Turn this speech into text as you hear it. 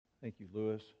Thank you,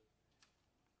 Lewis.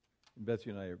 And Betsy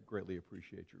and I greatly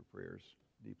appreciate your prayers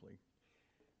deeply.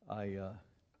 I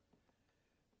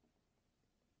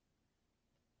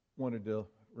wanted to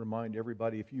remind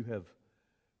everybody, if you have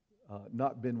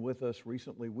not been with us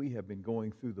recently, we have been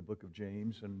going through the book of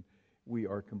James, and we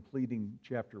are completing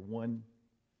chapter 1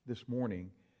 this morning.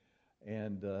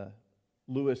 And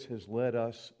Lewis has led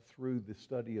us through the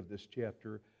study of this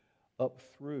chapter up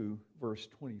through verse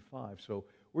 25. So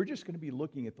we're just going to be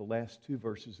looking at the last two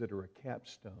verses that are a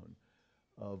capstone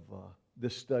of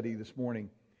this study this morning.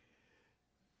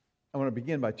 I want to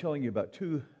begin by telling you about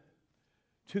two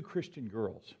Christian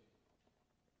girls,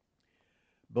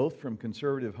 both from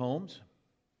conservative homes,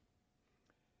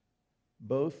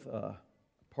 both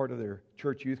part of their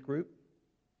church youth group,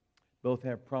 both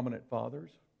have prominent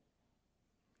fathers,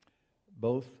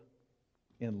 both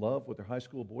in love with their high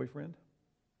school boyfriend,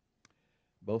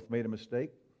 both made a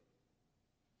mistake,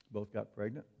 both got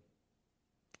pregnant,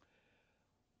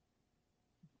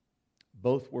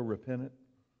 both were repentant,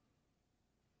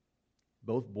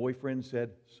 both boyfriends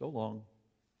said, "So long,"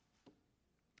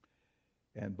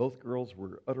 and both girls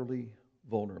were utterly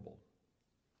vulnerable.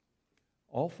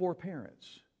 All four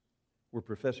parents were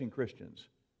professing Christians,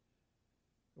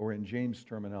 or in James'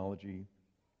 terminology,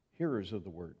 hearers of the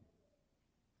word.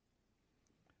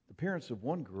 The parents of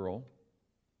one girl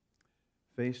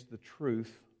faced the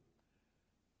truth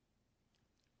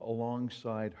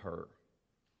alongside her,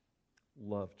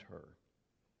 loved her,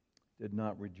 did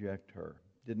not reject her,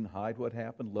 didn't hide what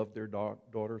happened, loved their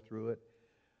daughter through it.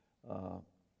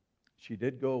 She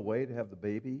did go away to have the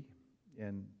baby,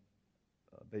 and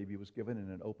a baby was given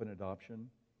in an open adoption.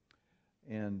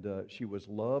 And she was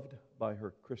loved by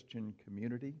her Christian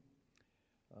community.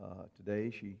 Today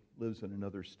she lives in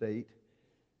another state,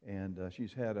 and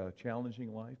she's had a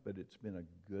challenging life, but it's been a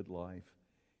good life.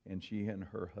 And she and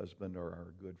her husband are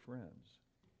our good friends.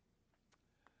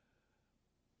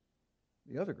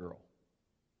 The other girl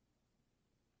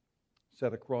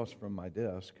sat across from my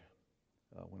desk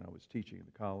when I was teaching at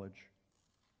the college,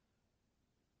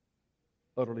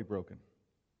 utterly broken.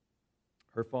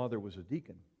 Her father was a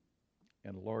deacon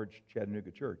in a large Chattanooga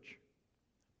church,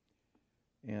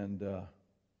 and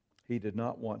he did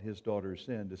not want his daughter's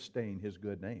sin to stain his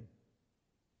good name.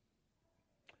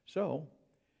 So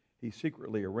he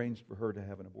secretly arranged for her to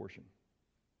have an abortion.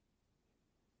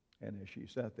 And as she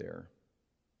sat there,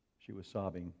 she was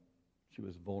sobbing, she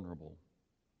was vulnerable,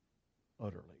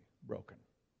 utterly broken.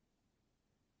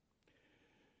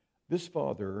 This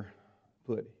father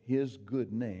put his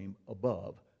good name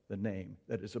above the name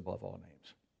that is above all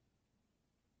names.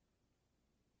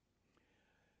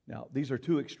 Now, these are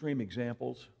two extreme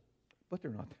examples, but they're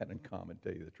not that uncommon, to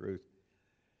tell you the truth.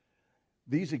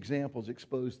 These examples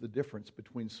expose the difference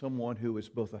between someone who is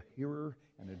both a hearer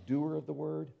and a doer of the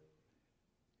word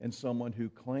and someone who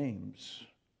claims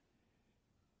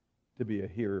to be a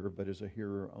hearer but is a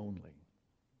hearer only.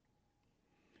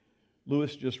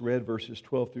 Lewis just read verses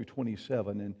 12 through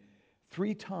 27, and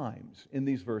 3 times in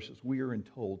these verses we are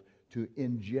told to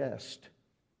ingest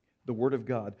the Word of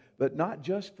God, but not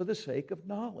just for the sake of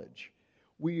knowledge.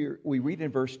 We read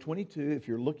in verse 22, if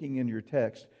you're looking in your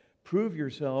text, prove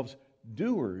yourselves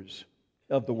doers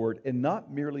of the Word and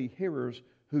not merely hearers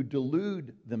who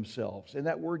delude themselves. And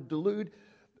that word delude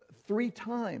 3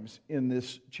 times in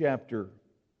this chapter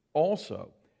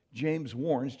also. James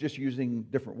warns, just using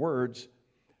different words,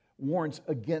 warns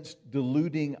against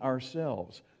deluding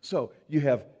ourselves. So you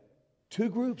have 2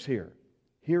 groups here,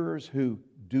 hearers who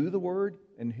do the Word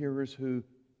and hearers who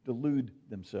delude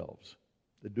themselves.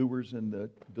 The doers and the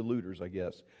deluders, I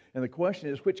guess. And the question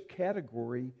is, which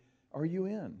category are you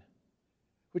in?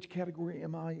 Which category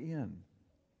am I in?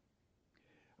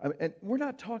 And we're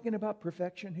not talking about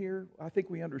perfection here. I think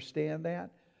we understand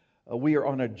that. We are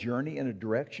on a journey in a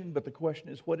direction, but the question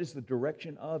is, what is the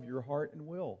direction of your heart and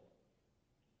will?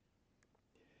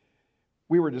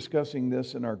 We were discussing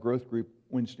this in our growth group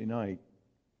Wednesday night,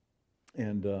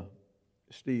 and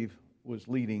Steve was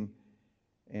leading,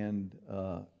 and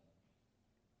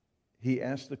he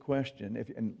asked the question,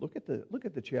 and look at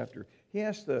the chapter. He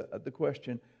asked the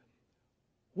question,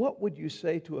 what would you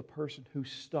say to a person who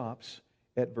stops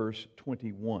at verse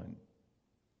 21?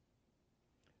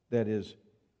 That is,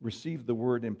 receive the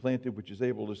word implanted, which is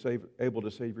able to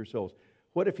save yourselves.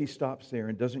 What if he stops there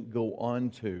and doesn't go on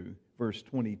to verse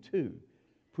 22?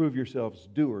 Prove yourselves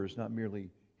doers, not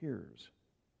merely hearers.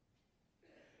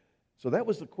 So that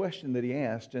was the question that he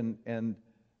asked, and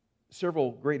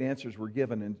several great answers were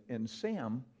given. And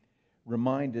Sam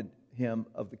reminded him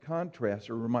of the contrast,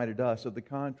 or reminded us of the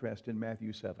contrast in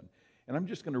Matthew 7. And I'm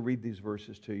just going to read these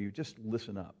verses to you. Just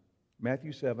listen up.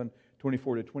 Matthew 7,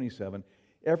 24 to 27.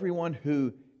 Everyone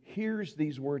who hears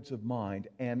these words of mine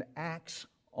and acts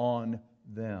on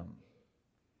them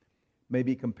may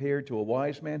be compared to a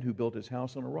wise man who built his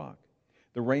house on a rock.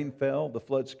 The rain fell, the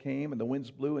floods came, and the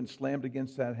winds blew and slammed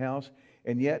against that house,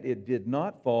 and yet it did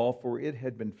not fall, for it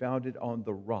had been founded on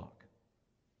the rock.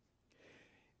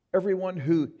 Everyone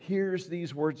who hears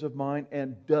these words of mine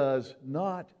and does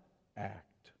not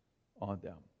act on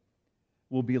them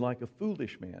will be like a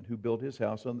foolish man who built his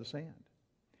house on the sand.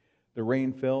 The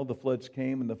rain fell, the floods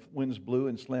came, and the winds blew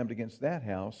and slammed against that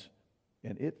house,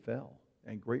 and it fell,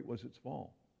 and great was its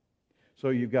fall. So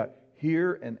you've got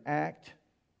hear and act,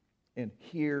 and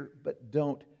hear but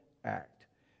don't act.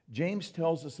 James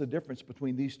tells us the difference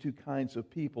between these two kinds of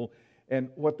people and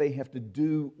what they have to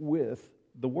do with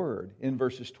the Word in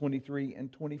verses 23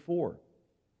 and 24.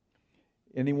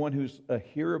 Anyone who's a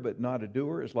hearer but not a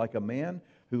doer is like a man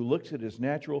who looks at his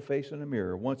natural face in a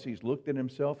mirror. Once he's looked at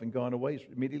himself and gone away, he's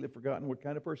immediately forgotten what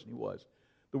kind of person he was.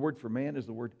 The word for man is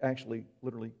the word actually,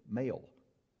 literally, male.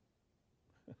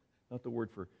 Not the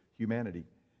word for humanity.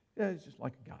 Yeah, it's just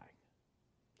like a guy.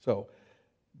 So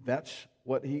that's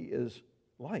what he is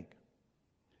like.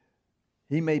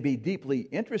 He may be deeply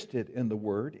interested in the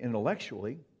Word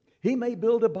intellectually. He may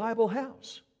build a Bible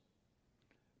house,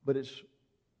 but it's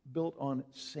built on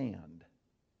sand.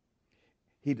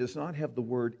 He does not have the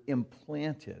Word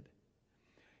implanted.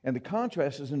 And the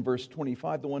contrast is in verse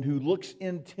 25, the one who looks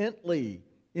intently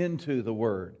into the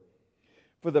Word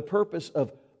for the purpose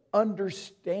of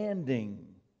understanding,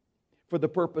 for the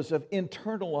purpose of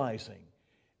internalizing,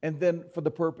 and then for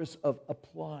the purpose of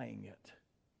applying it.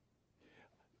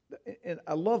 And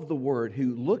I love the word,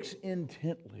 who looks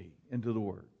intently into the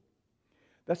Word.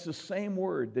 That's the same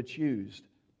word that's used,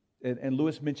 and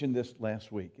Lewis mentioned this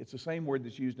last week. It's the same word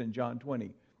that's used in John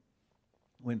 20.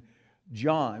 When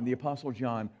John, the Apostle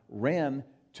John, ran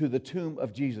to the tomb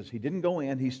of Jesus. He didn't go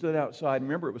in, he stood outside.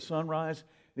 Remember, it was sunrise,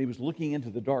 and he was looking into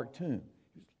the dark tomb.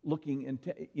 Looking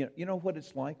into, you know what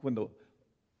it's like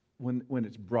when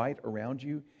it's bright around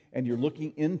you and you're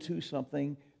looking into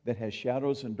something that has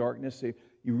shadows and darkness. So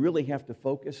you really have to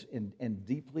focus and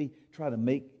deeply try to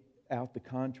make out the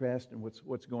contrast and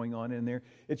what's going on in there.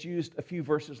 It's used a few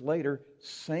verses later,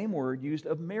 same word used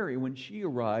of Mary when she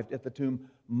arrived at the tomb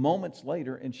moments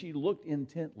later, and she looked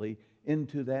intently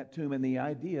into that tomb. And the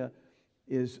idea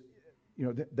is,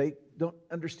 they don't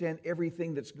understand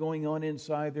everything that's going on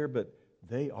inside there, but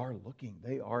they are looking,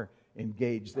 they are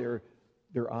engaged, their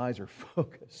eyes are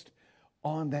focused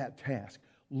on that task,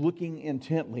 looking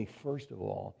intently, first of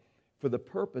all, for the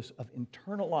purpose of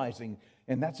internalizing.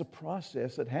 And that's a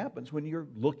process that happens when you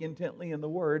look intently in the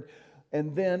Word.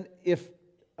 And then if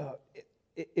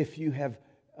you have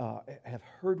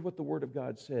heard what the Word of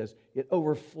God says, it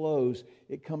overflows.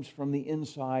 It comes from the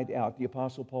inside out. The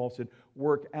Apostle Paul said,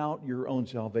 work out your own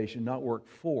salvation, not work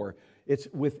for. It's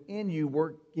within you,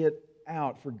 work it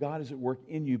out, for God is at work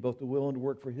in you, both to will and to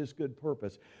work for His good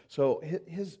purpose. So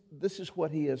this is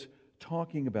what he is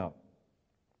talking about.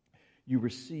 You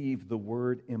receive the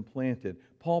Word implanted.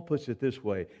 Paul puts it this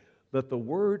way: let the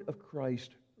Word of Christ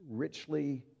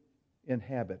richly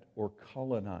inhabit or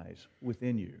colonize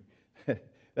within you.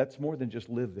 That's more than just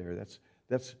live there.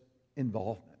 That's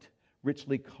involvement.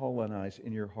 Richly colonize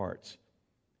in your hearts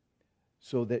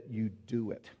so that you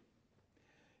do it.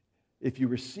 If you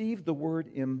receive the Word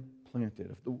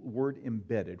implanted, if the Word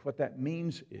embedded, what that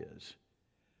means is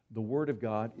the Word of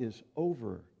God is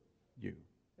over you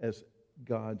as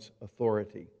God's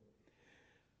authority.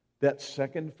 That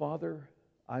second father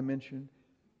I mentioned,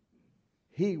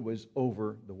 he was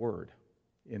over the Word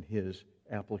in his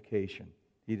application.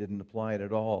 He didn't apply it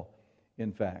at all.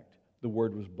 In fact, the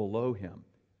Word was below him.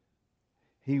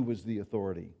 He was the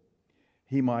authority.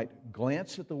 He might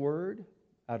glance at the Word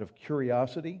out of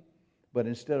curiosity, but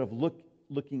instead of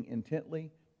looking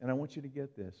intently, and I want you to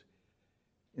get this,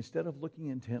 instead of looking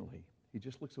intently, he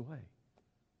just looks away.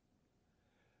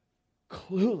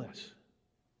 Clueless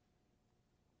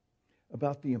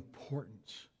about the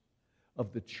importance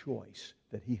of the choice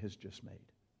that he has just made.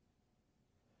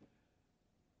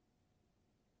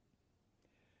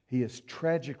 He is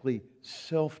tragically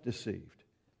self-deceived.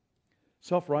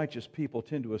 Self-righteous people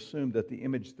tend to assume that the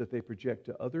image that they project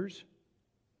to others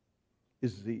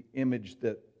is the image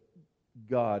that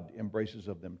God embraces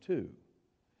of them too.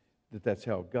 That's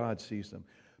how God sees them.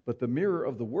 But the mirror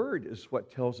of the Word is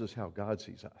what tells us how God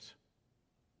sees us.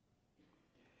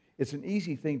 It's an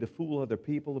easy thing to fool other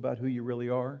people about who you really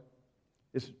are.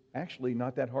 It's actually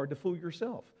not that hard to fool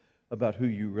yourself about who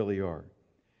you really are.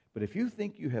 But if you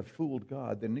think you have fooled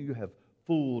God, then you have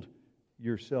fooled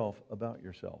yourself about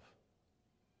yourself.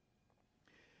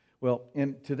 Well,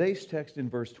 in today's text in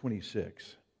verse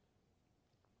 26,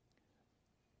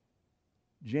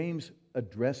 James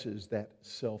addresses that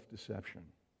self-deception.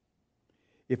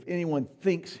 If anyone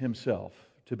thinks himself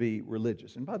to be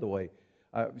religious, and by the way,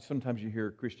 sometimes you hear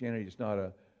Christianity is not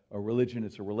a religion,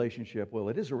 it's a relationship. Well,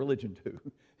 it is a religion too.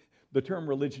 The term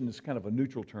religion is kind of a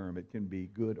neutral term. It can be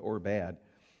good or bad.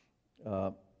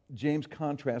 James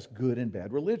contrasts good and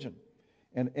bad religion.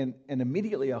 And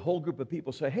immediately a whole group of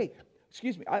people say, hey,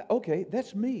 excuse me, okay,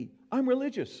 that's me. I'm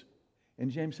religious.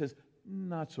 And James says,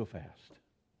 not so fast.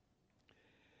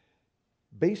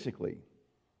 Basically,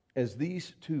 as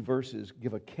these two verses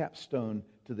give a capstone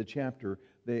to the chapter,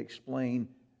 they explain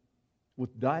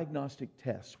with diagnostic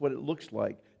tests what it looks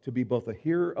like to be both a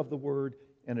hearer of the word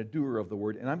and a doer of the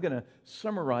word. And I'm going to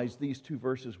summarize these two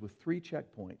verses with 3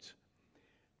 checkpoints.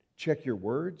 Check your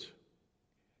words,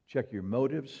 check your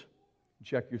motives,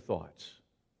 check your thoughts.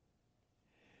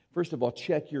 First of all,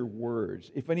 check your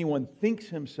words. If anyone thinks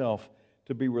himself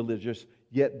to be religious,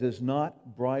 yet does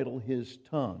not bridle his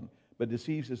tongue, but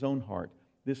deceives his own heart,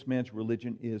 this man's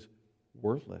religion is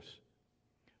worthless.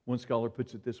 One scholar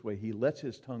puts it this way: he lets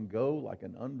his tongue go like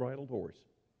an unbridled horse.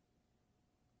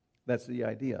 That's the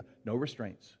idea. No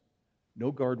restraints,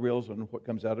 no guardrails on what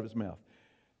comes out of his mouth.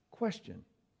 Question: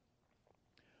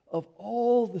 of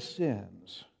all the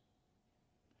sins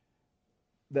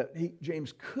that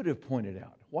James could have pointed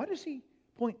out, why does he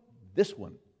point this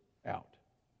one out?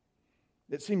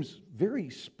 It seems very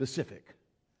specific,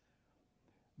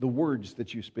 the words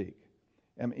that you speak.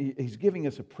 I mean, he's giving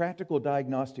us a practical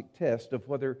diagnostic test of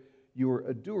whether you are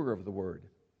a doer of the word,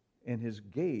 and his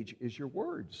gauge is your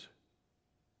words.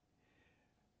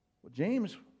 Well,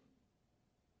 James,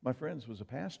 my friends, was a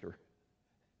pastor,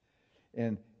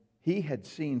 and he had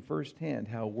seen firsthand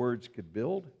how words could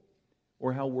build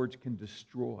or how words can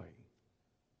destroy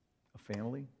a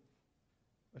family,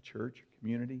 a church, a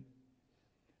community.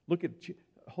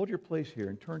 Hold your place here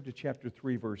and turn to chapter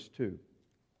 3, verse 2.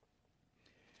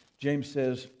 James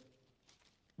says,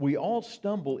 we all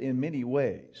stumble in many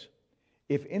ways.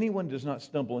 If anyone does not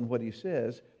stumble in what he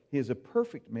says, he is a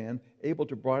perfect man, able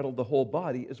to bridle the whole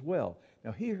body as well.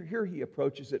 Now here he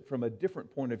approaches it from a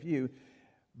different point of view,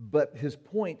 but his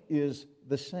point is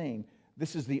the same.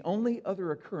 This is the only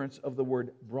other occurrence of the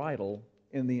word bridle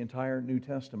in the entire New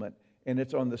Testament, and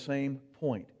it's on the same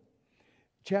point.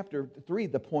 Chapter 3,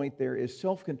 the point there is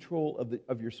self-control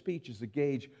of your speech is a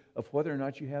gauge of whether or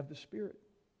not you have the Spirit.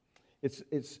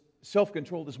 It's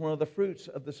self-control is one of the fruits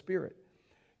of the Spirit.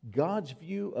 God's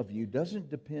view of you doesn't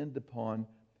depend upon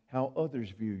how others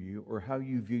view you or how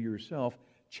you view yourself.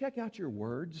 Check out your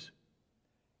words.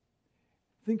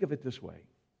 Think of it this way.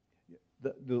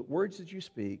 The words that you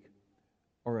speak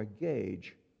are a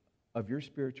gauge of your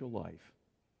spiritual life.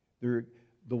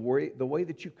 The way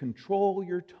that you control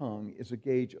your tongue is a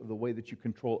gauge of the way that you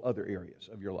control other areas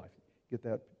of your life. Get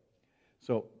that?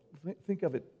 So think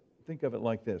of it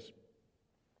like this.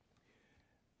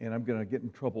 And I'm going to get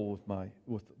in trouble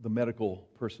with the medical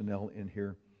personnel in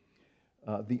here.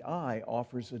 The eye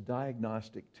offers a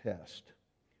diagnostic test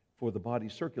for the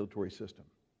body's circulatory system.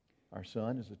 Our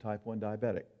son is a type 1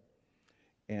 diabetic.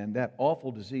 And that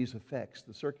awful disease affects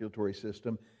the circulatory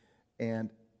system. And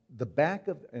the back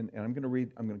of, and I'm going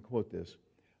to quote this,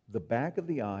 the back of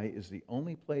the eye is the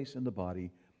only place in the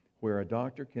body where a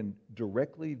doctor can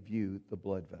directly view the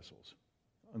blood vessels,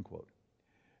 unquote.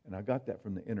 And I got that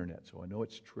from the internet, so I know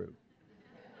it's true.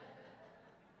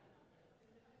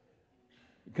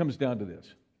 It comes down to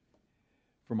this.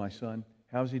 For my son,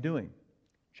 how's he doing?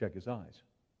 Check his eyes.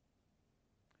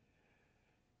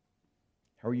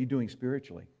 How are you doing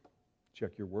spiritually?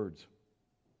 Check your words.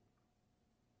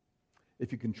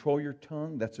 If you control your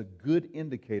tongue, that's a good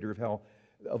indicator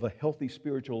of a healthy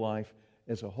spiritual life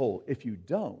as a whole. If you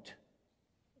don't,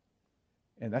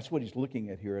 and that's what he's looking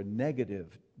at here, a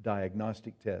negative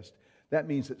diagnostic test, that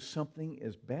means that something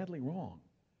is badly wrong.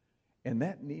 And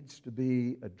that needs to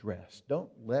be addressed.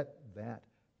 Don't let that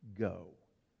go.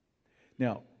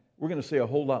 Now, we're going to say a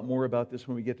whole lot more about this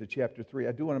when we get to chapter 3.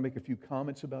 I do want to make a few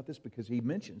comments about this because he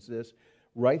mentions this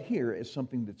right here as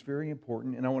something that's very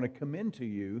important. And I want to commend to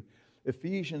you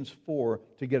Ephesians 4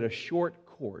 to get a short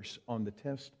course on the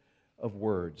test of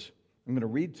words. I'm going to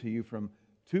read to you from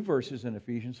 2 verses in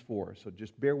Ephesians 4. So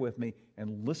just bear with me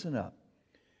and listen up.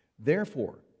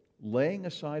 Therefore, laying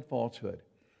aside falsehood,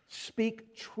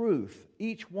 speak truth,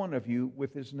 each one of you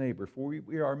with his neighbor, for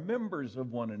we are members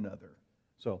of one another.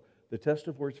 So, the test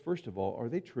of words, first of all, are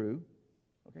they true?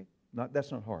 Okay, that's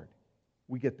not hard.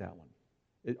 We get that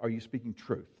one. Are you speaking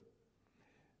truth?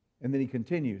 And then he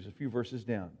continues a few verses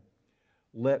down.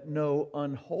 Let no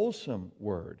unwholesome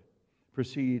word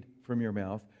proceed from your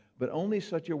mouth, but only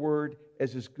such a word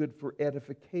as is good for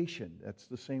edification. That's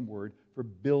the same word for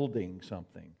building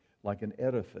something, like an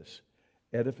edifice.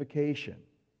 Edification.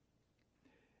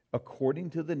 According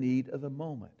to the need of the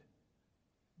moment,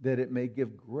 that it may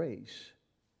give grace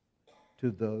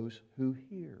to those who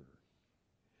hear.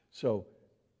 So,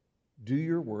 do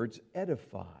your words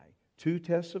edify? Two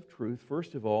tests of truth.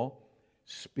 First of all,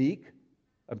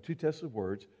 two tests of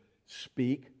words.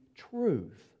 Speak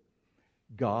truth.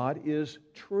 God is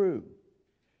true.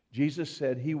 Jesus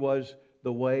said He was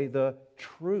the way, the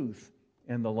truth,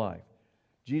 and the life.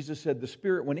 Jesus said the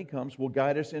Spirit, when He comes, will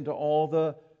guide us into all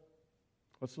the,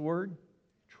 what's the word?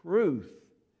 Truth.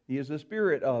 He is the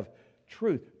Spirit of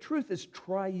truth. Truth is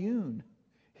triune.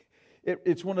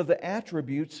 It's one of the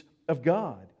attributes of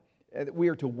God that we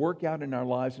are to work out in our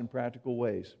lives in practical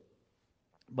ways.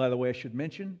 By the way, I should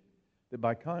mention that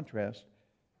by contrast,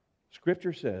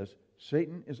 Scripture says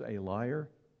Satan is a liar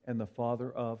and the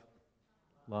father of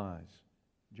lies.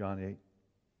 John 8.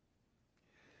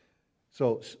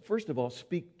 So, first of all,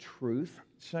 speak truth.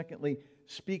 Secondly,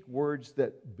 speak words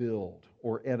that build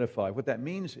or edify. What that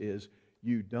means is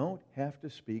you don't have to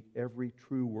speak every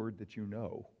true word that you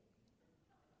know.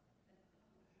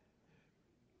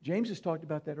 James has talked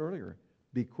about that earlier.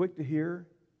 Be quick to hear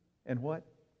and what?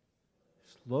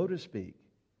 Slow to speak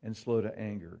and slow to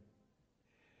anger.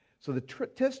 So the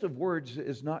test of words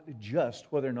is not just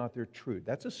whether or not they're true.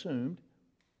 That's assumed.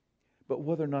 But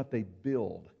whether or not they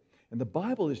build. And the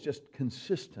Bible is just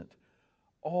consistent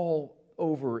all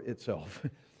over itself.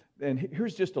 And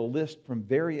here's just a list from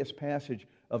various passages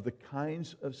of the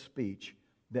kinds of speech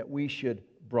that we should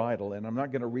bridle. And I'm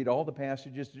not going to read all the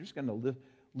passages. I'm just going to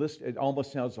list. It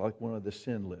almost sounds like one of the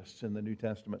sin lists in the New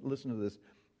Testament. Listen to this.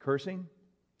 Cursing,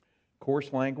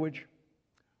 coarse language,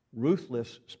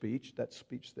 ruthless speech, that's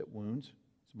speech that wounds,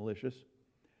 it's malicious,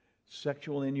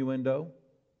 sexual innuendo,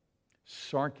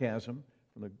 sarcasm,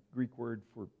 from the Greek word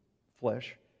for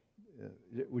flesh.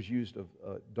 It was used of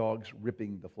dogs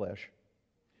ripping the flesh.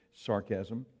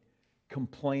 Sarcasm,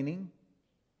 complaining,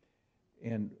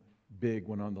 and big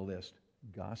one on the list,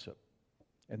 gossip.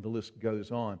 And the list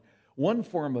goes on. One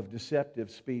form of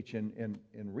deceptive speech in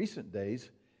recent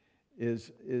days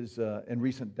is in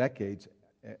recent decades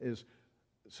is,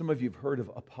 some of you have heard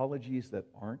of apologies that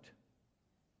aren't.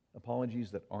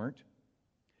 Apologies that aren't.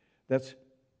 That's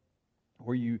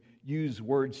where you use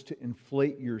words to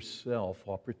inflate yourself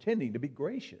while pretending to be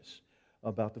gracious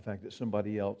about the fact that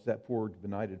somebody else, that poor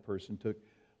benighted person, took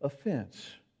offense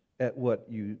at what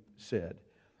you said.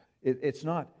 It's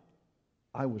not,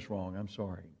 I was wrong, I'm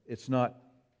sorry. It's not,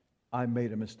 I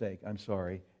made a mistake, I'm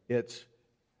sorry. It's,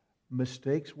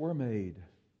 mistakes were made.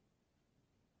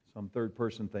 Some third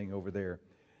person thing over there.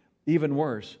 Even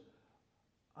worse,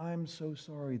 I'm so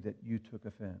sorry that you took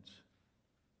offense.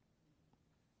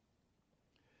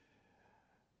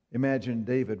 Imagine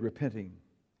David repenting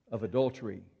of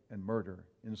adultery and murder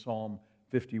in Psalm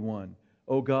 51.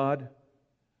 Oh God,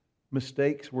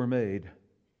 mistakes were made.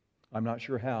 I'm not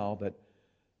sure how, but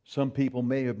some people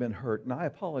may have been hurt. And I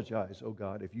apologize, oh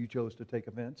God, if you chose to take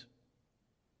offense.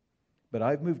 But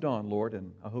I've moved on, Lord,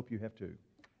 and I hope you have too.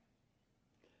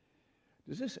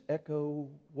 Does this echo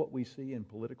what we see in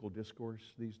political discourse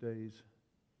these days?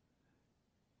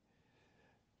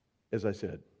 As I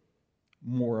said,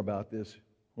 more about this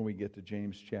when we get to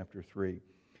James chapter 3.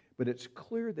 But it's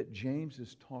clear that James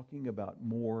is talking about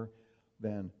more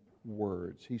than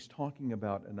words. He's talking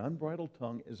about an unbridled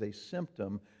tongue as a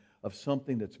symptom of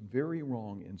something that's very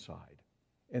wrong inside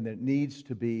and that needs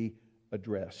to be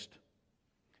addressed.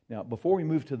 Now, before we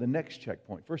move to the next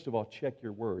checkpoint, first of all, check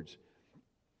your words.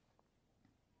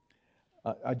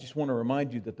 I just want to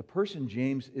remind you that the person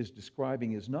James is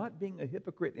describing is not being a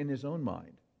hypocrite in his own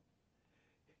mind.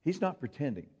 He's not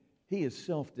pretending. He is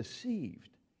self-deceived.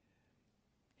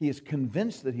 He is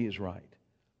convinced that he is right.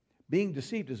 Being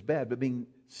deceived is bad, but being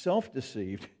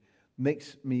self-deceived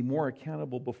makes me more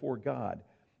accountable before God.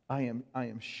 I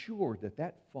am sure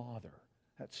that father,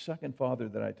 that second father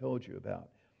that I told you about,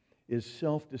 is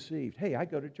self-deceived. Hey, I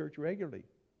go to church regularly.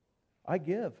 I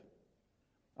give.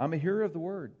 I'm a hearer of the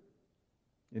word.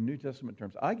 In New Testament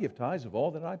terms, I give tithes of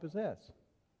all that I possess.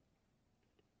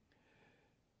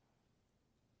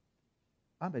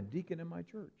 I'm a deacon in my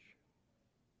church.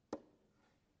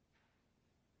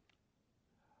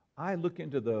 I look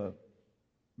into the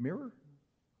mirror.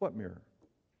 What mirror?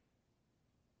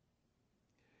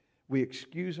 We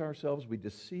excuse ourselves, we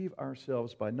deceive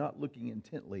ourselves by not looking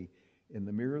intently in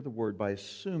the mirror of the Word, by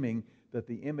assuming that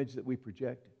the image that we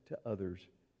project to others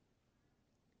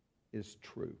is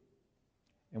true.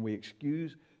 And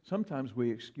sometimes we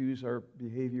excuse our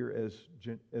behavior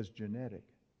as genetic.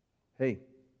 Hey,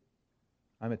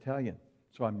 I'm Italian,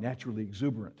 so I'm naturally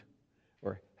exuberant.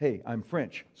 Or, hey, I'm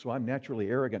French, so I'm naturally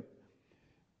arrogant.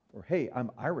 Or, hey, I'm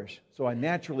Irish, so I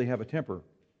naturally have a temper.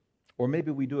 Or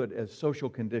maybe we do it as social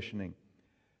conditioning.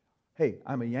 Hey,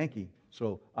 I'm a Yankee,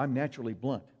 so I'm naturally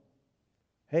blunt.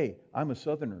 Hey, I'm a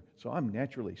Southerner, so I'm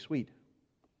naturally sweet.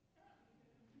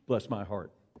 Bless my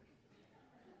heart.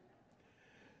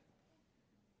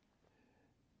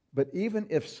 But even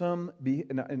if some be,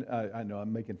 and I know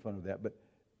I'm making fun of that, but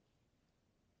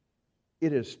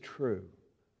it is true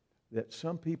that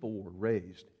some people were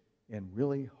raised in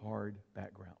really hard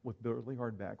background, with really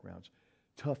hard backgrounds,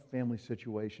 tough family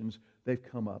situations. They've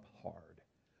come up hard.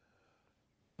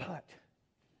 But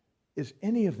is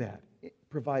any of that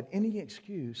provide any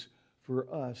excuse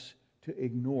for us to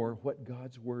ignore what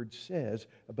God's Word says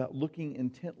about looking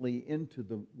intently into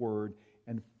the Word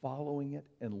and following it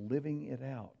and living it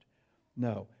out?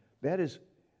 No,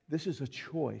 this is a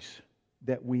choice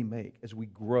that we make as we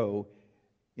grow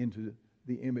into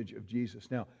the image of Jesus.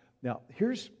 Now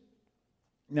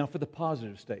for the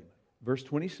positive statement. Verse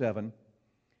 27,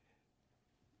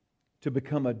 to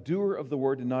become a doer of the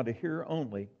word and not a hearer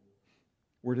only,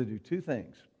 we're to do two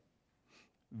things.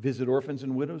 Visit orphans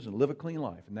and widows and live a clean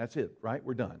life. And that's it, right?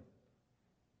 We're done.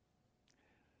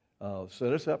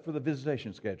 Set us up for the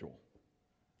visitation schedule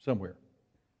somewhere.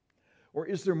 Or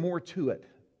is there more to it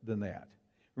than that?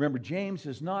 Remember, James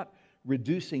is not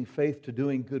reducing faith to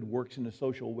doing good works in a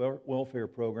social welfare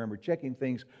program or checking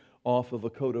things off of a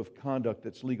code of conduct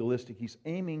that's legalistic. He's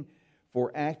aiming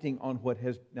for acting on what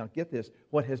has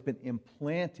been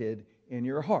implanted in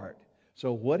your heart.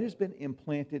 So what has been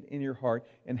implanted in your heart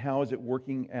and how is it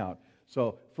working out?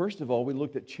 So first of all, we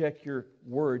looked at check your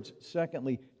words.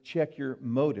 Secondly, check your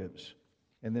motives.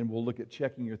 And then we'll look at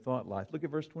checking your thought life. Look at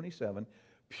verse 27.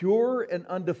 Pure and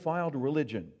undefiled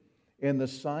religion in the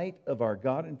sight of our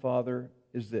God and Father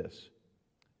is this.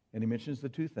 And he mentions the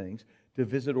two things: to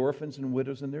visit orphans and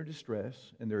widows in their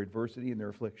distress, in their adversity, and their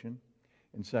affliction.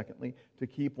 And secondly, to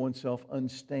keep oneself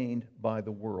unstained by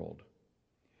the world.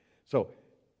 So,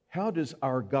 how does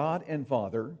our God and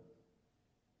Father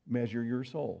measure your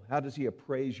soul? How does He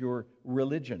appraise your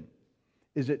religion?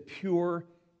 Is it pure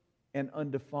and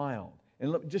undefiled?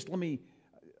 And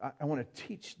I want to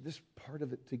teach this part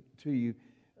of it to you.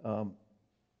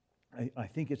 I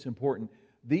think it's important.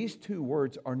 These two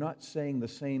words are not saying the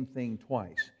same thing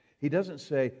twice. He doesn't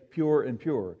say pure and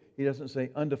pure. He doesn't say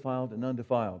undefiled and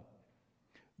undefiled.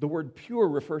 The word pure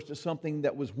refers to something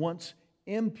that was once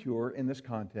impure in this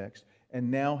context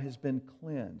and now has been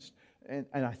cleansed. And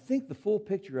I think the full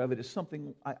picture of it is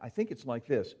something, I think it's like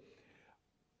this.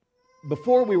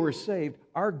 Before we were saved,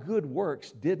 our good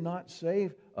works did not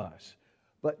save us.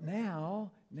 But now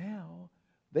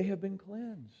they have been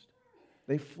cleansed.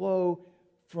 They flow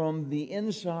from the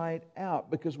inside out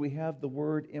because we have the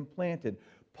Word implanted.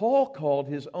 Paul called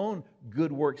his own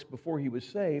good works before he was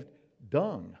saved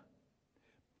dung.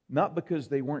 Not because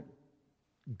they weren't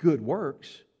good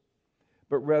works,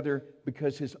 but rather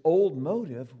because his old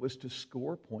motive was to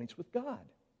score points with God.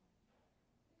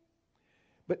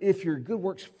 But if your good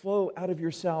works flow out of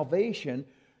your salvation,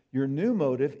 your new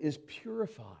motive is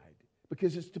purified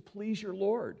because it's to please your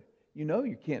Lord. You know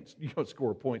you don't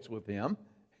score points with Him.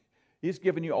 He's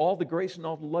given you all the grace and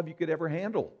all the love you could ever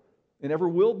handle and ever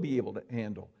will be able to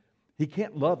handle. He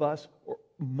can't love us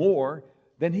more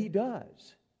than He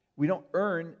does. We don't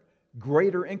earn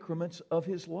greater increments of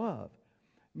His love.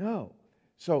 No.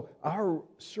 So our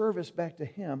service back to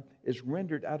Him is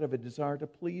rendered out of a desire to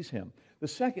please Him. The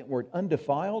second word,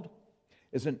 undefiled,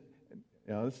 it's a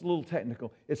little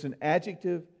technical. It's an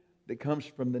adjective that comes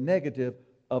from the negative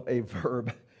of a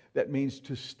verb that means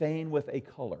to stain with a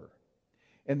color.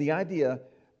 And the idea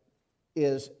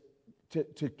is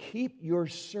to keep your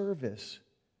service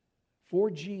for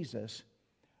Jesus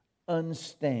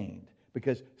unstained.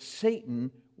 Because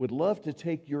Satan would love to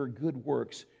take your good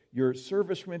works, your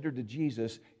service rendered to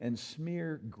Jesus, and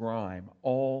smear grime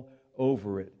all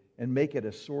over it and make it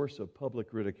a source of public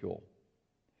ridicule.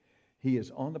 He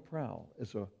is on the prowl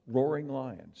as a roaring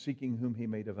lion, seeking whom he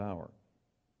may devour.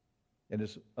 And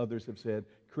as others have said,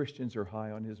 Christians are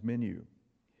high on his menu.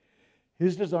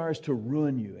 His desire is to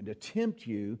ruin you and to tempt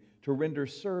you to render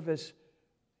service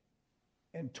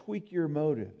and tweak your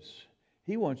motives.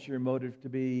 He wants your motive to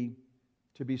be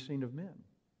seen of men,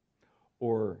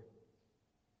 or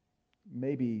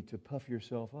maybe to puff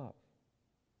yourself up.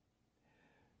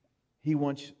 He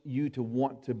wants you to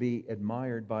want to be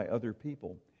admired by other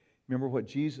people. Remember what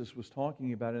Jesus was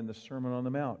talking about in the Sermon on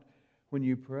the Mount. When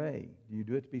you pray, do you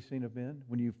do it to be seen of men?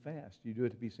 When you fast, do you do it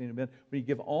to be seen of men? When you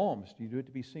give alms, do you do it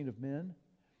to be seen of men?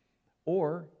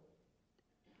 Or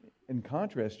In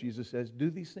contrast, Jesus says, do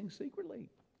these things secretly.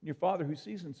 Your Father who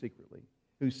sees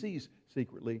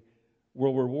secretly,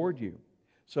 will reward you.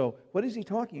 So what is he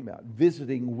talking about?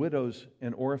 Visiting widows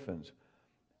and orphans.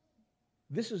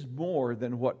 This is more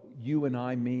than what you and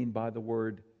I mean by the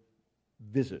word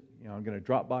visit. I'm going to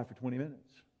drop by for 20 minutes.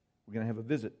 We're going to have a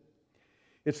visit.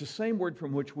 It's the same word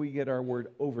from which we get our word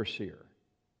overseer,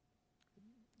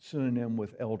 synonym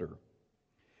with elder.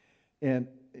 And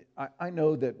I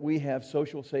know that we have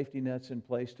social safety nets in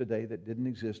place today that didn't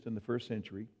exist in the first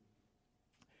century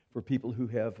for people who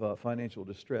have financial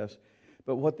distress.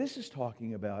 But what this is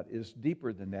talking about is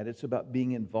deeper than that. It's about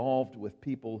being involved with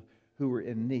people who are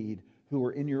in need, who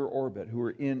are in your orbit, who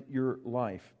are in your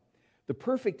life. The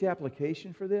perfect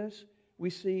application for this we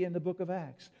see in the book of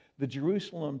Acts. The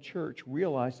Jerusalem church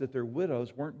realized that their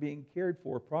widows weren't being cared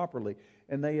for properly,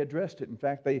 and they addressed it. In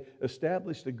fact, they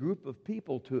established a group of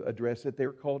people to address it. They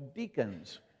were called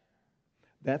deacons.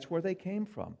 That's where they came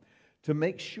from, to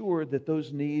make sure that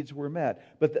those needs were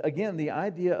met. But again, the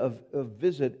idea of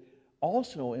visit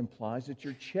also implies that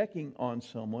you're checking on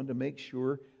someone to make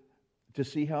sure, to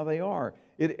see how they are.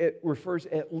 It refers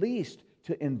at least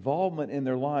to involvement in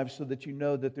their lives so that you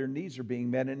know that their needs are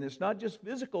being met. And it's not just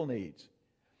physical needs.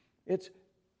 It's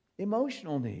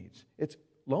emotional needs. It's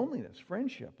loneliness,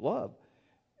 friendship, love.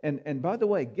 And by the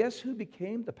way, guess who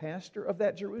became the pastor of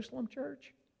that Jerusalem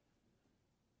church?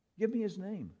 Give me his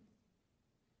name.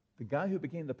 The guy who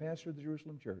became the pastor of the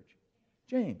Jerusalem church.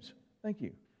 James. Thank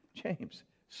you. James.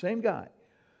 Same guy.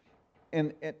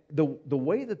 And the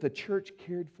way that the church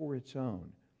cared for its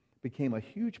own became a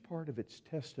huge part of its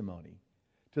testimony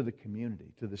to the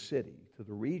community, to the city, to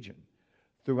the region,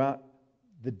 throughout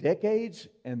the decades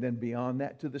and then beyond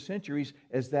that to the centuries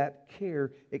as that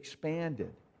care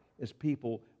expanded, as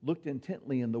people looked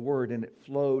intently in the Word and it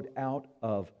flowed out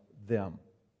of them.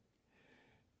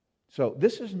 So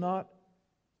this is not,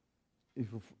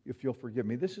 if you'll forgive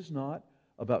me, this is not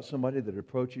about somebody that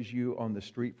approaches you on the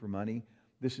street for money.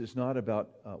 This is not about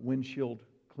windshield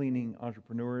cleaning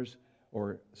entrepreneurs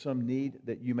or some need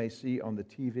that you may see on the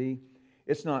TV.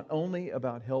 It's not only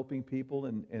about helping people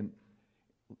and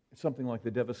something like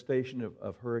the devastation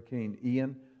of Hurricane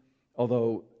Ian,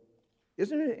 although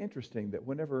isn't it interesting that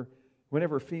whenever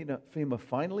FEMA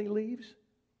finally leaves,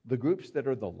 the groups that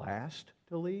are the last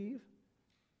to leave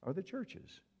are the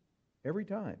churches, every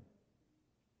time.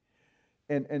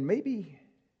 And maybe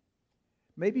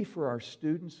for our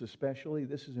students especially,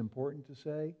 this is important to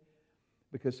say,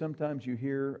 because sometimes you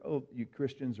hear, oh, you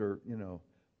Christians are,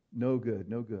 no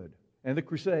good. And the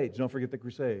Crusades, don't forget the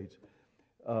Crusades.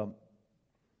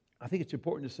 I think it's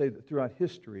important to say that throughout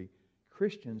history,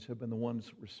 Christians have been the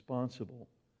ones responsible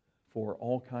for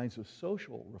all kinds of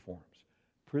social reforms,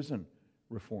 prison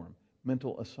reform,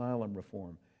 mental asylum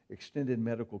reform, extended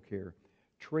medical care,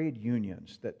 trade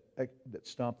unions that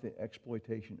stop the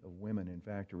exploitation of women in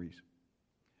factories,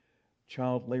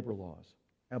 child labor laws,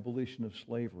 abolition of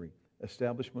slavery,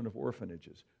 establishment of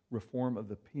orphanages, reform of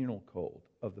the penal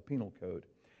code,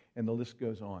 and the list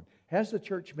goes on. Has the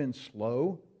church been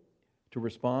slow to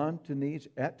respond to needs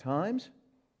at times?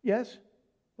 Yes,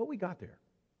 but we got there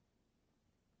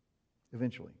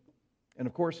eventually. And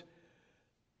of course,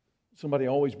 somebody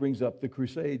always brings up the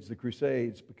Crusades,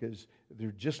 because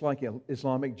they're just like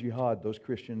Islamic Jihad, those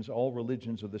Christians. All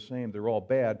religions are the same. They're all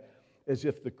bad, as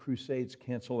if the Crusades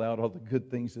cancel out all the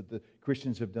good things that the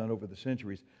Christians have done over the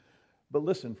centuries. But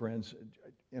listen, friends,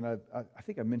 and I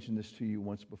think I mentioned this to you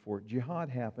once before. Jihad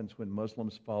happens when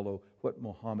Muslims follow what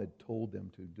Muhammad told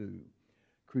them to do.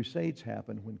 Crusades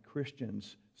happen when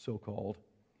Christians, so-called,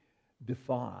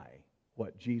 defy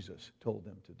what Jesus told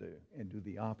them to do and do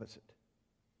the opposite.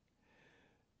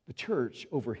 The church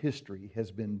over history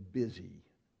has been busy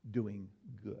doing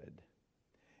good.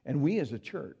 And we as a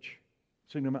church,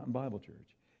 Signal Mountain Bible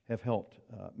Church, have helped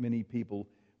many people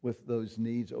with those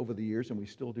needs over the years, and we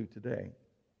still do today.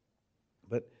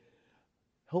 But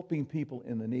helping people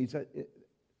in the needs,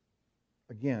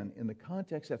 again, in the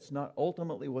context, that's not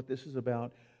ultimately what this is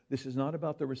about. This is not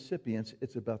about the recipients.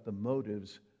 It's about the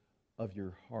motives of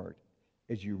your heart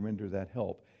as you render that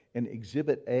help. And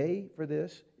Exhibit A for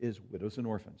this is widows and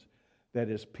orphans. That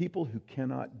is, people who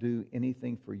cannot do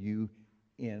anything for you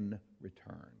in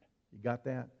return. You got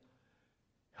that?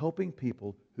 Helping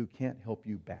people who can't help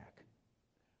you back.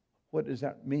 What does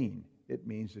that mean? It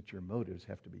means that your motives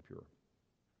have to be pure.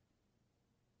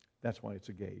 That's why it's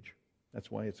a gauge.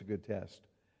 That's why it's a good test.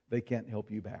 They can't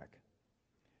help you back.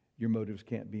 Your motives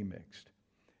can't be mixed.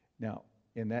 Now,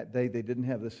 in that day, they didn't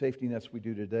have the safety nets we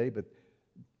do today, but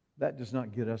that does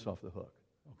not get us off the hook,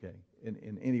 okay,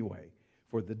 in any way,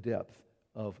 for the depth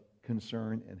of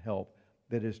concern and help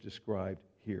that is described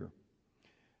here.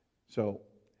 So,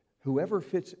 whoever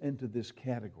fits into this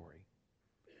category,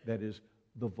 that is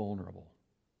the vulnerable,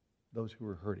 those who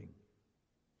are hurting,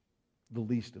 the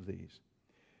least of these.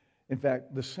 In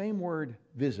fact, the same word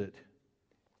visit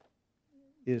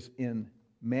is in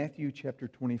Matthew chapter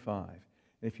 25.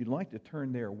 And if you'd like to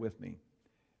turn there with me,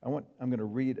 I'm going to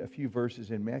read a few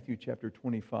verses in Matthew chapter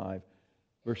 25,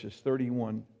 verses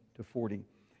 31 to 40.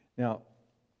 Now,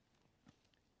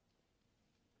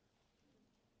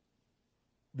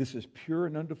 this is pure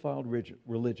and undefiled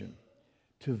religion,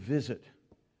 to visit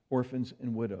orphans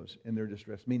and widows in their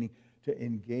distress, meaning to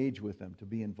engage with them, to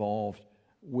be involved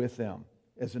with them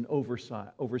as an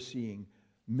overseeing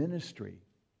ministry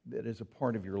that is a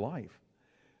part of your life.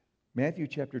 Matthew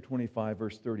chapter 25,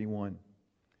 verse 31.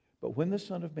 But when the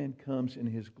Son of Man comes in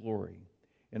his glory,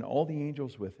 and all the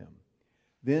angels with him,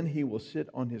 then he will sit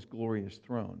on his glorious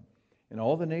throne, and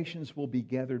all the nations will be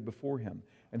gathered before him,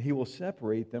 and he will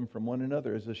separate them from one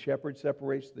another, as a shepherd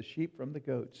separates the sheep from the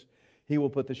goats. He will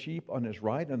put the sheep on his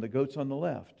right and the goats on the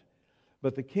left.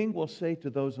 But the king will say to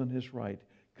those on his right,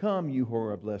 Come, you who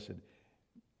are blessed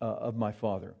of my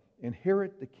Father,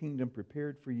 inherit the kingdom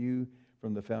prepared for you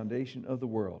from the foundation of the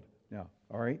world. Now,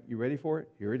 all right, you ready for it?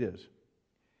 Here it is.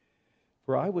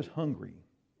 For I was hungry,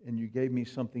 and you gave me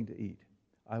something to eat.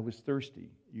 I was thirsty,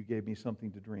 you gave me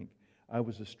something to drink. I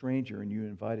was a stranger, and you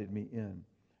invited me in.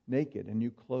 Naked, and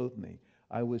you clothed me.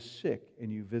 I was sick,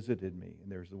 and you visited me.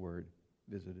 And there's the word,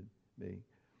 visited me.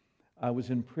 I was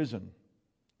in prison,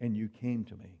 and you came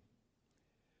to me.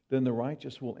 Then the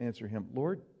righteous will answer him,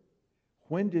 Lord,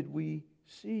 when did we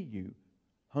see you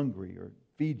hungry, or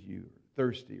feed you, or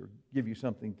thirsty, or give you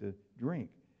something to drink?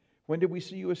 When did we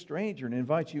see you a stranger and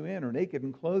invite you in, or naked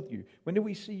and clothe you? When did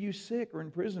we see you sick or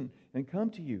in prison and come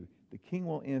to you? The king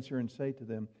will answer and say to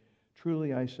them,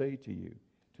 Truly I say to you,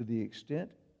 to the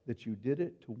extent that you did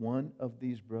it to one of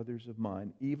these brothers of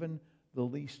mine, even the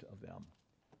least of them,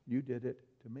 you did it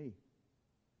to me.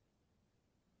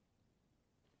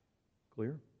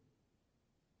 Clear?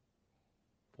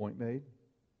 Point made?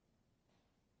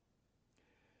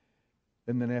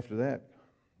 And then after that,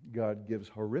 God gives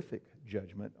horrific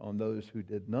judgment on those who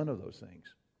did none of those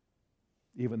things,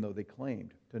 even though they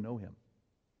claimed to know him.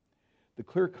 The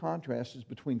clear contrast is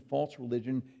between false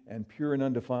religion and pure and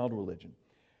undefiled religion.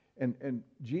 And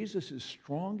Jesus'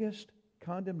 strongest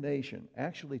condemnation,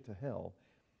 actually to hell,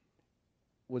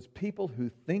 was people who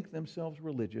think themselves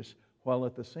religious while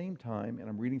at the same time, and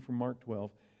I'm reading from Mark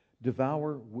 12,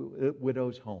 devour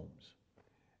widows' homes.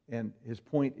 And his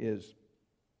point is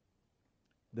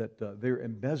that they're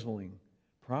embezzling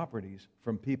properties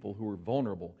from people who are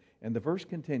vulnerable. And the verse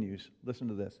continues, listen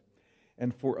to this,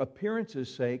 and for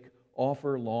appearance's sake,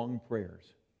 offer long prayers.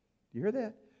 Do you hear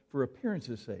that? For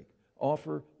appearance's sake,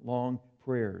 offer long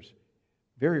prayers.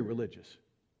 Very religious.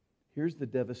 Here's the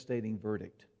devastating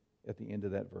verdict at the end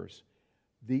of that verse.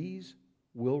 These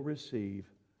will receive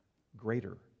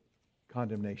greater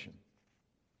condemnation.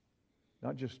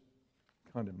 Not just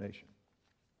condemnation.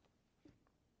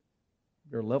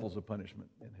 There are levels of punishment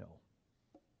in hell.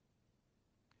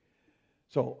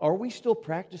 So, are we still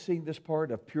practicing this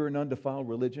part of pure and undefiled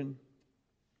religion?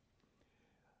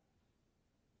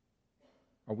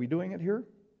 Are we doing it here?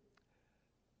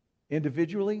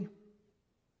 Individually?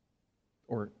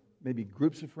 Or maybe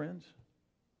groups of friends?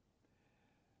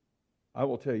 I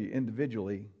will tell you,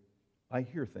 individually, I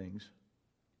hear things,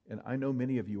 and I know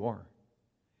many of you are.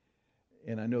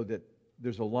 And I know that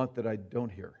there's a lot that I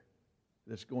don't hear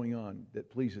that's going on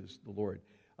that pleases the Lord.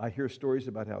 I hear stories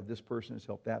about how this person has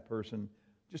helped that person,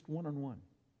 just one-on-one.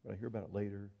 But I hear about it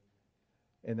later.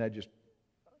 And that just,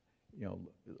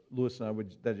 Lewis and I,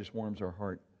 that just warms our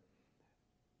heart.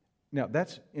 Now,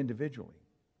 that's individually.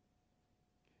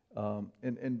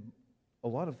 And a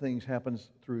lot of things happens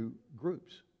through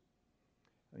groups.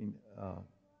 I mean,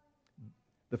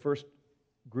 the first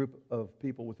group of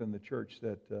people within the church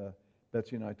that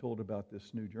Betsy and I told about this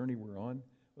new journey we're on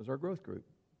was our growth group.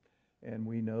 And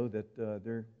we know that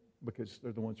because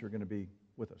they're the ones who are going to be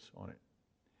with us on it.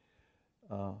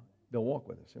 They'll walk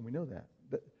with us, and we know that.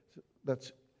 But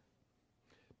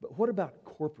what about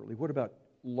corporately? What about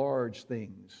large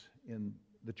things in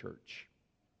the church?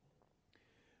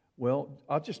 Well,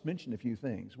 I'll just mention a few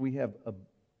things. We have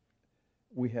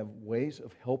ways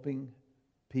of helping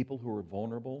people who are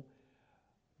vulnerable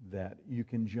that you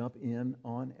can jump in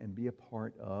on and be a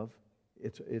part of.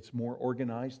 It's more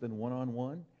organized than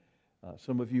one-on-one.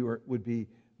 Some of you would be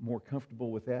more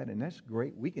comfortable with that, and that's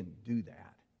great. We can do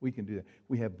that.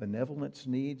 We have benevolence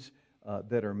needs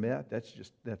that are met.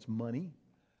 That's money,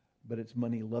 but it's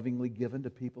money lovingly given to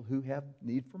people who have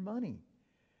need for money.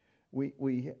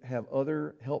 We have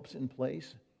other helps in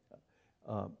place.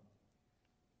 Uh,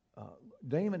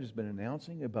 Damon has been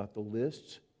announcing about the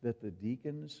lists that the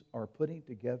deacons are putting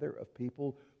together of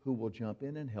people who will jump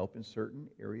in and help in certain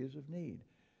areas of need.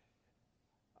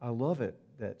 I love it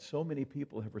that so many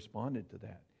people have responded to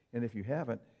that. And if you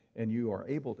haven't, and you are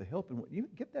able to help, and you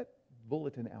get that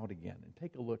bulletin out again and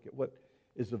take a look at what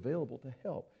is available to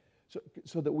help,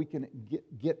 so that we can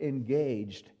get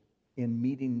engaged in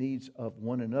meeting needs of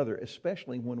one another,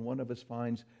 especially when one of us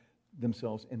finds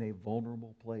themselves in a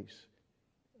vulnerable place,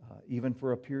 even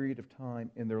for a period of time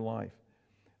in their life.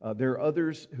 There are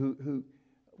others who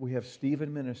we have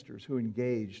Stephen ministers who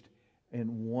engaged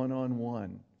in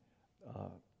one-on-one,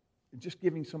 just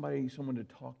giving someone to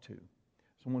talk to,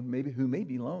 someone maybe who may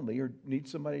be lonely or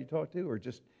needs somebody to talk to, or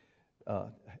just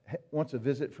wants a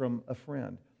visit from a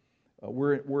friend.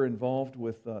 We're involved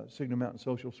with Signal Mountain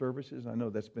Social Services. I know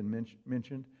that's been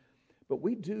mentioned. But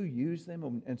we do use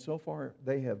them, and so far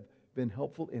they have been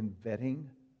helpful in vetting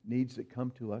needs that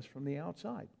come to us from the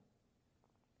outside.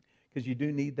 Because you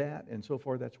do need that, and so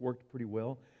far that's worked pretty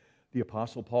well. The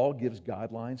Apostle Paul gives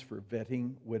guidelines for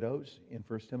vetting widows in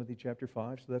 1 Timothy chapter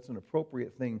 5, so that's an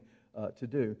appropriate thing to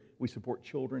do. We support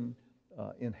children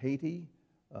in Haiti.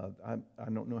 I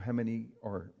don't know how many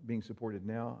are being supported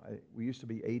now. We used to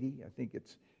be 80. I think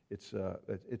it's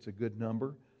a good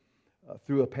number.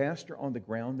 Through a pastor on the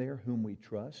ground there whom we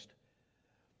trust.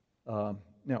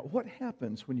 Now, what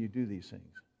happens when you do these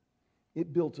things?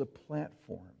 It builds a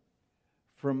platform.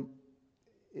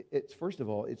 First of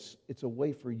all, it's a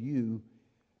way for you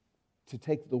to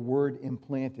take the word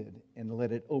implanted and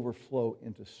let it overflow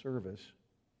into service.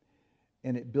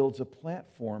 And it builds a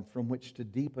platform from which to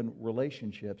deepen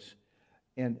relationships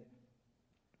and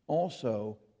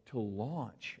also to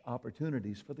launch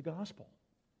opportunities for the gospel.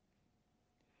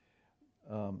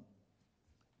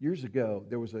 Years ago,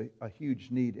 there was a huge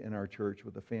need in our church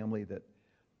with a family that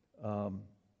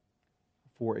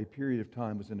for a period of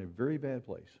time was in a very bad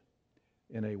place,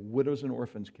 in a widows and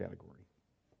orphans category.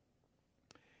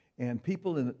 And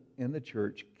people in the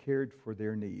church cared for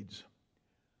their needs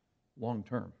long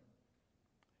term.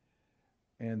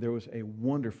 And there was a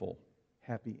wonderful,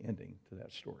 happy ending to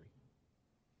that story.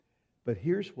 But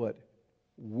here's what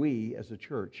we as a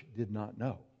church did not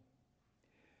know.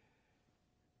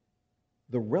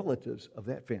 The relatives of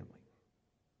that family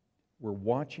were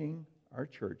watching our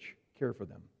church care for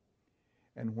them.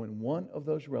 And when one of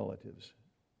those relatives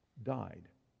died,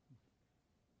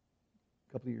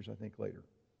 a couple of years, I think, later,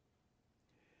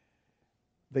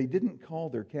 they didn't call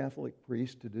their Catholic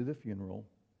priest to do the funeral.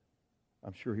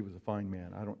 I'm sure he was a fine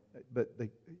man.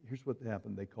 Here's what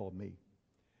happened. They called me.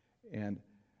 And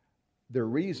their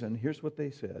reason, here's what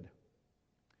they said: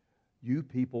 "You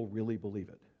people really believe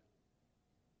it."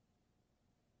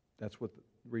 That's what the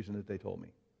reason that they told me.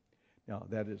 Now,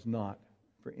 that is not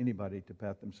for anybody to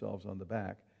pat themselves on the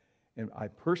back. And I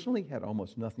personally had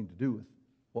almost nothing to do with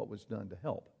what was done to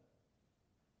help.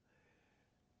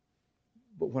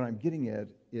 But what I'm getting at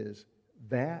is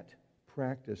that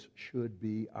practice should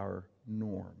be our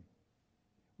norm.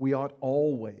 We ought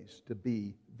always to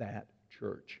be that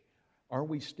church. Are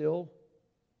we still?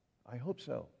 I hope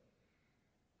so.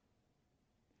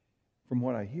 From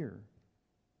what I hear,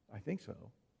 I think so.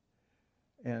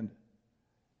 And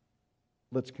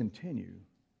let's continue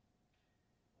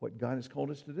what God has called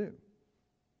us to do.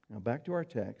 Now back to our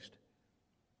text.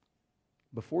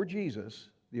 Before Jesus,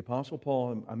 the Apostle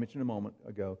Paul, I mentioned a moment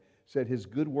ago, said his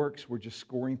good works were just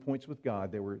scoring points with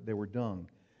God. They were dung.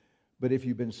 But if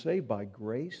you've been saved by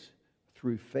grace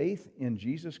through faith in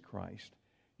Jesus Christ,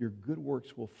 your good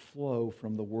works will flow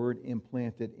from the word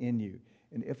implanted in you.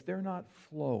 And if they're not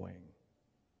flowing,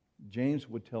 James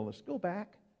would tell us, go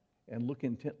back and look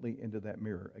intently into that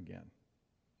mirror again.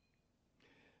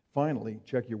 Finally,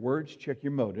 check your words, check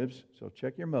your motives. So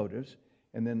check your motives.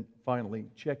 And then finally,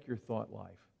 check your thought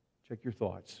life. Check your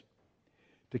thoughts.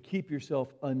 To keep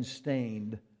yourself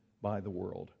unstained by the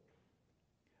world.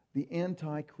 The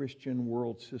anti-Christian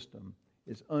world system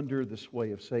is under the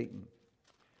sway of Satan.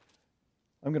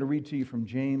 I'm going to read to you from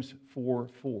James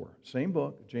 4:4. Same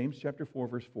book, James chapter 4,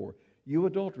 verse 4. You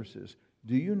adulteresses,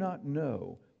 do you not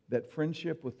know that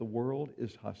friendship with the world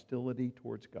is hostility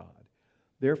towards God?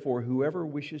 Therefore, whoever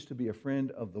wishes to be a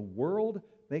friend of the world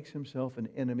makes himself an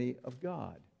enemy of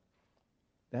God.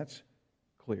 That's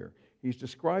clear. He's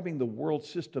describing the world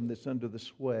system that's under the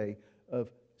sway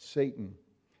of Satan.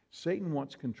 Satan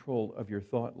wants control of your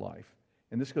thought life.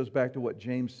 And this goes back to what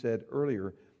James said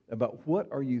earlier about what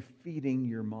are you feeding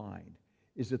your mind?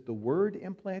 Is it the word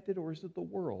implanted or is it the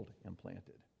world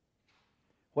implanted?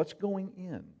 What's going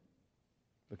in?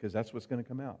 Because that's what's going to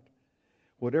come out.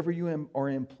 Whatever you are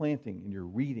implanting in your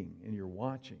reading, in your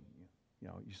watching,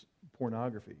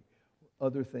 pornography,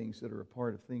 other things that are a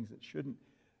part of things that shouldn't,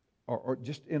 are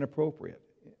just inappropriate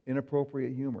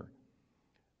humor.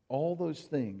 All those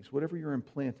things, whatever you're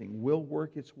implanting, will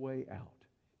work its way out.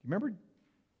 Remember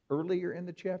earlier in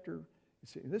the chapter?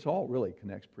 This all really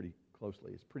connects pretty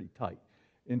closely. It's pretty tight.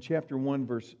 In chapter 1,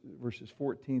 verses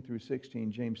 14 through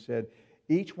 16, James said,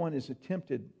 each one is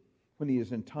tempted when he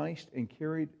is enticed and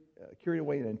carried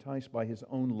away and enticed by his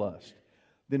own lust.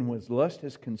 Then when his lust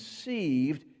has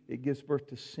conceived, it gives birth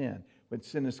to sin. When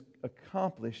sin is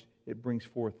accomplished, it brings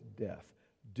forth death.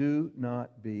 Do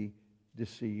not be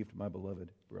deceived, my beloved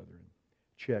brethren.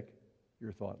 Check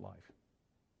your thought life.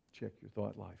 Check your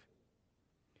thought life.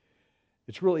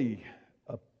 It's really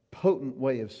a potent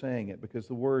way of saying it because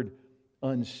the word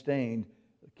unstained,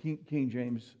 King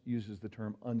James uses the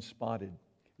term unspotted.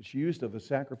 It's used of a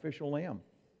sacrificial lamb.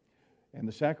 And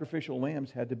the sacrificial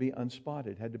lambs had to be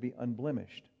unspotted, had to be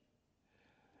unblemished.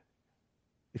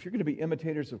 If you're going to be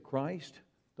imitators of Christ,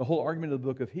 the whole argument of the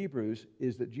book of Hebrews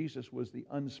is that Jesus was the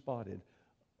unspotted,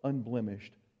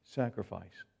 unblemished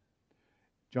sacrifice.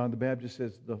 John the Baptist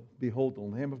says, behold, the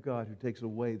Lamb of God who takes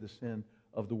away the sin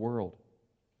of the world.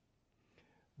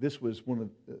 This was one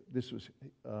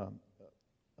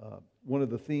of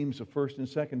the themes of 1st and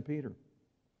 2nd Peter.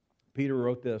 Peter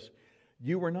wrote this,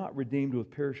 you were not redeemed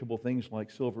with perishable things like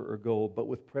silver or gold, but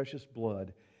with precious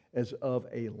blood, as of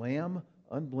a lamb,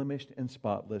 unblemished and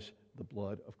spotless, the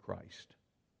blood of Christ.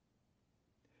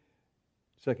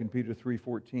 2 Peter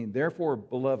 3:14, therefore,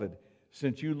 beloved,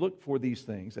 since you look for these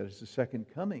things, that is the second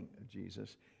coming of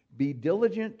Jesus, be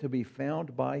diligent to be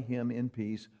found by him in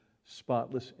peace,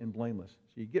 spotless and blameless.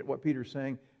 So you get what Peter's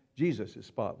saying? Jesus is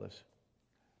spotless.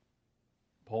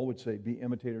 Paul would say, be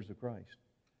imitators of Christ.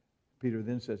 Peter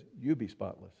then says, you be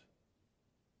spotless.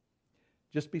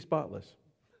 Just be spotless.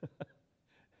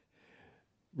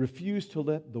 Refuse to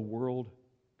let the world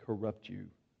corrupt you.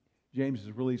 James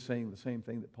is really saying the same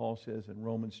thing that Paul says in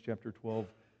Romans chapter 12,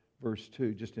 verse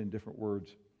 2, just in different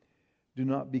words. Do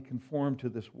not be conformed to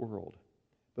this world,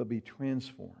 but be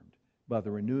transformed by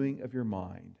the renewing of your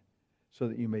mind, so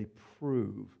that you may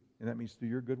prove, and that means through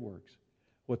your good works,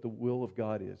 what the will of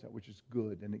God is, that which is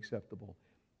good and acceptable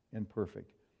and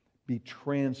perfect. Be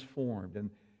transformed.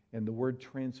 And the word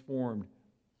transformed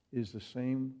is the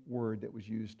same word that was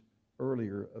used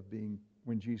earlier of being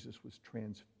when Jesus was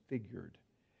transfigured.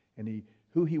 And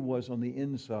who he was on the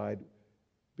inside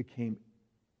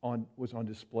was on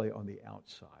display on the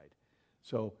outside.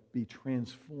 So be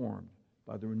transformed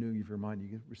by the renewing of your mind.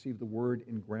 You receive the word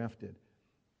engrafted.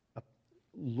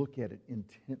 Look at it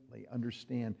intently.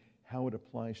 Understand how it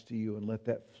applies to you and let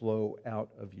that flow out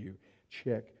of you.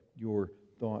 Check your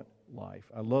thought life.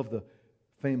 I love the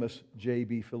famous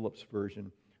J.B. Phillips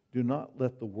version. Do not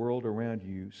let the world around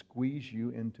you squeeze you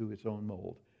into its own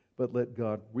mold, but let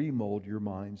God remold your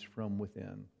minds from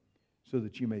within so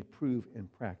that you may prove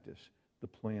and practice the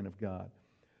plan of God.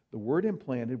 The word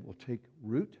implanted will take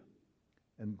root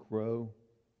and grow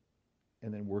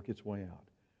and then work its way out.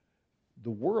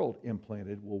 The world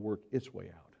implanted will work its way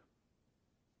out.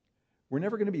 We're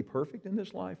never going to be perfect in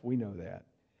this life. We know that.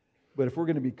 But if we're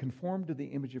going to be conformed to the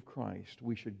image of Christ,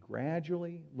 we should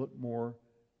gradually look more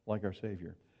like our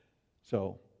Savior.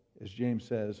 So, as James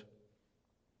says,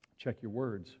 check your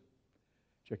words,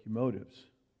 check your motives,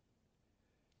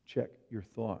 check your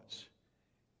thoughts.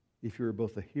 If you're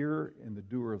both a hearer and the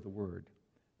doer of the word,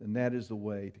 then that is the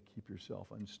way to keep yourself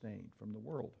unstained from the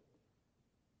world.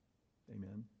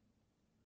 Amen.